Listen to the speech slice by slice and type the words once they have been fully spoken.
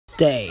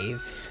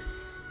Dave.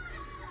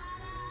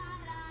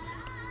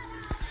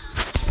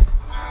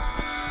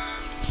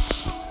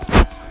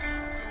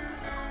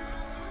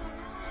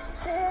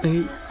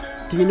 Hey,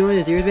 do you know what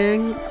this ear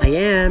thing? I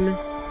am.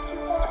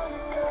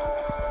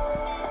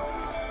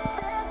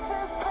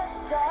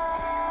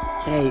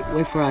 Hey,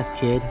 wait for us,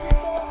 kid.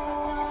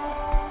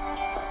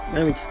 Why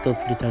don't we just go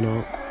through the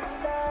tunnel?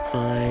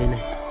 Fine.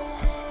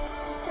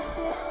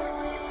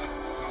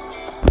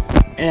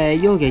 Hey,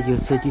 you'll get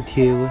used to it, you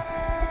too.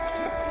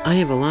 I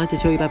have a lot to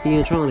show you about being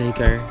a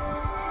troublemaker.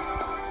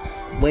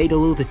 Way to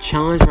lose a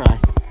challenge for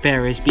us,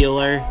 Farris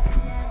Bueller.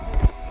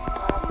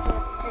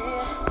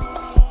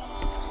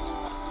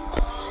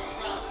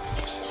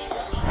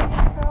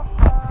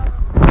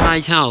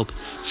 Guys, help.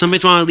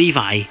 Something's wrong with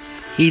Levi.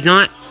 He's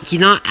not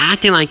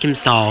acting like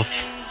himself.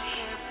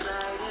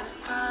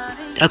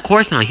 Of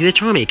course not, he's a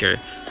troublemaker.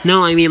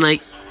 No, I mean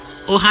like,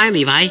 oh hi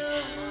Levi.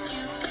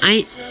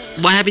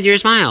 What happened to your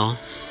smile?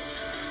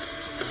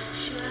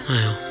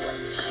 Wow.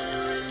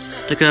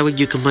 Look at what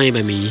you complain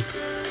about me.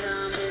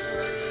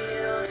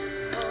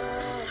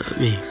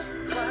 Me.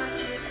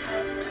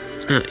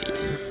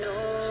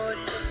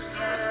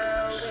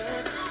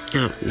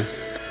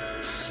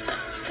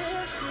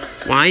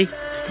 Why?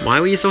 Why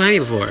were you so happy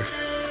before?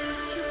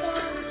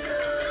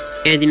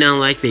 Andy now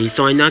likes me,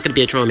 so I'm not gonna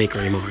be a troublemaker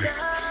anymore.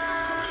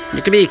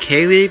 You could be a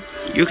kid,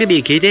 you could be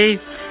a kid,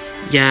 Dave?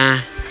 Yeah.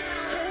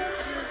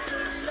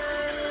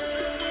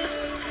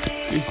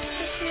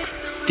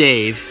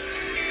 Dave,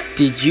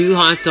 did you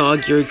hot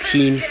dog your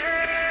team's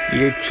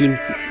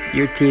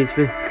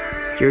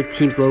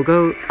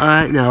logo?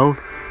 No.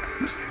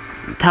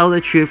 Tell the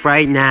truth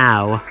right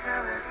now.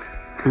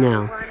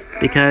 No,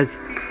 because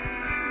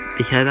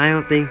I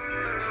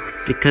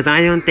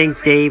don't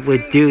think Dave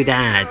would do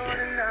that.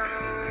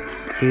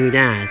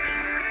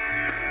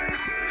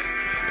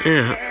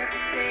 Yeah.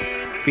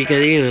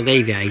 Because you know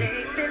Levi.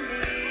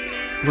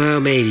 Well,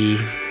 maybe.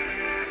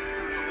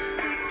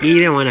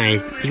 Even when I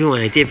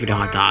did for the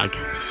hot dog.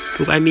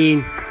 I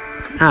mean,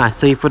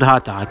 so you for the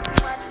hot dog.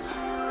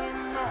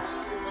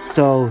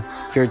 So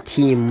your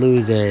team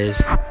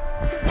loses.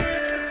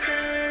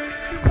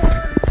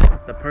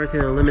 The person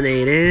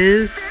eliminated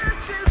is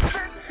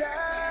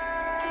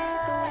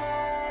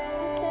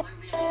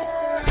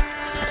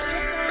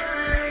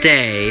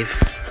Dave.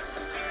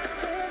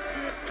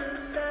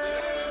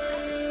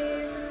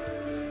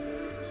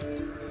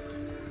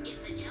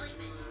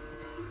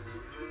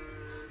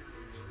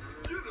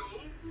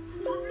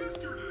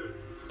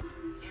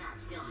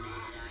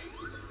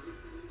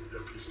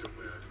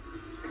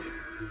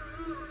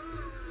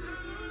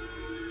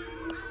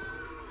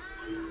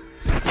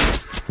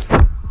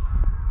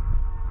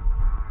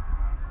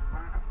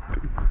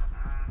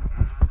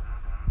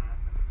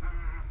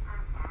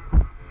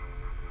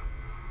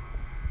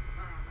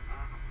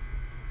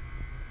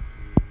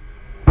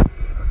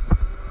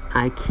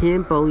 I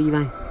can't believe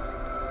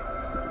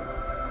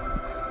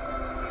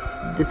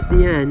this is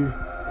the end.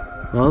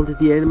 Well, this is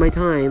the end of my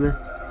time.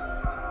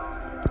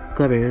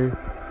 Come here.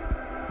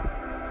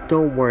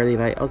 Don't worry,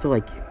 Levi. Also,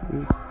 like,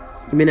 you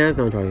mean that's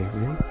not trouble,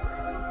 right?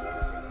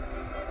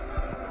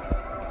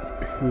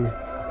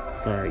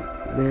 Sorry.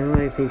 Now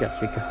I think I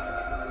should go.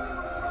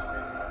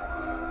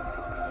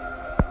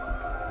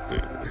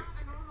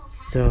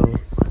 So,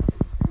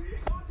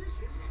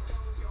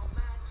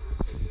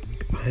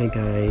 hi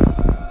guys.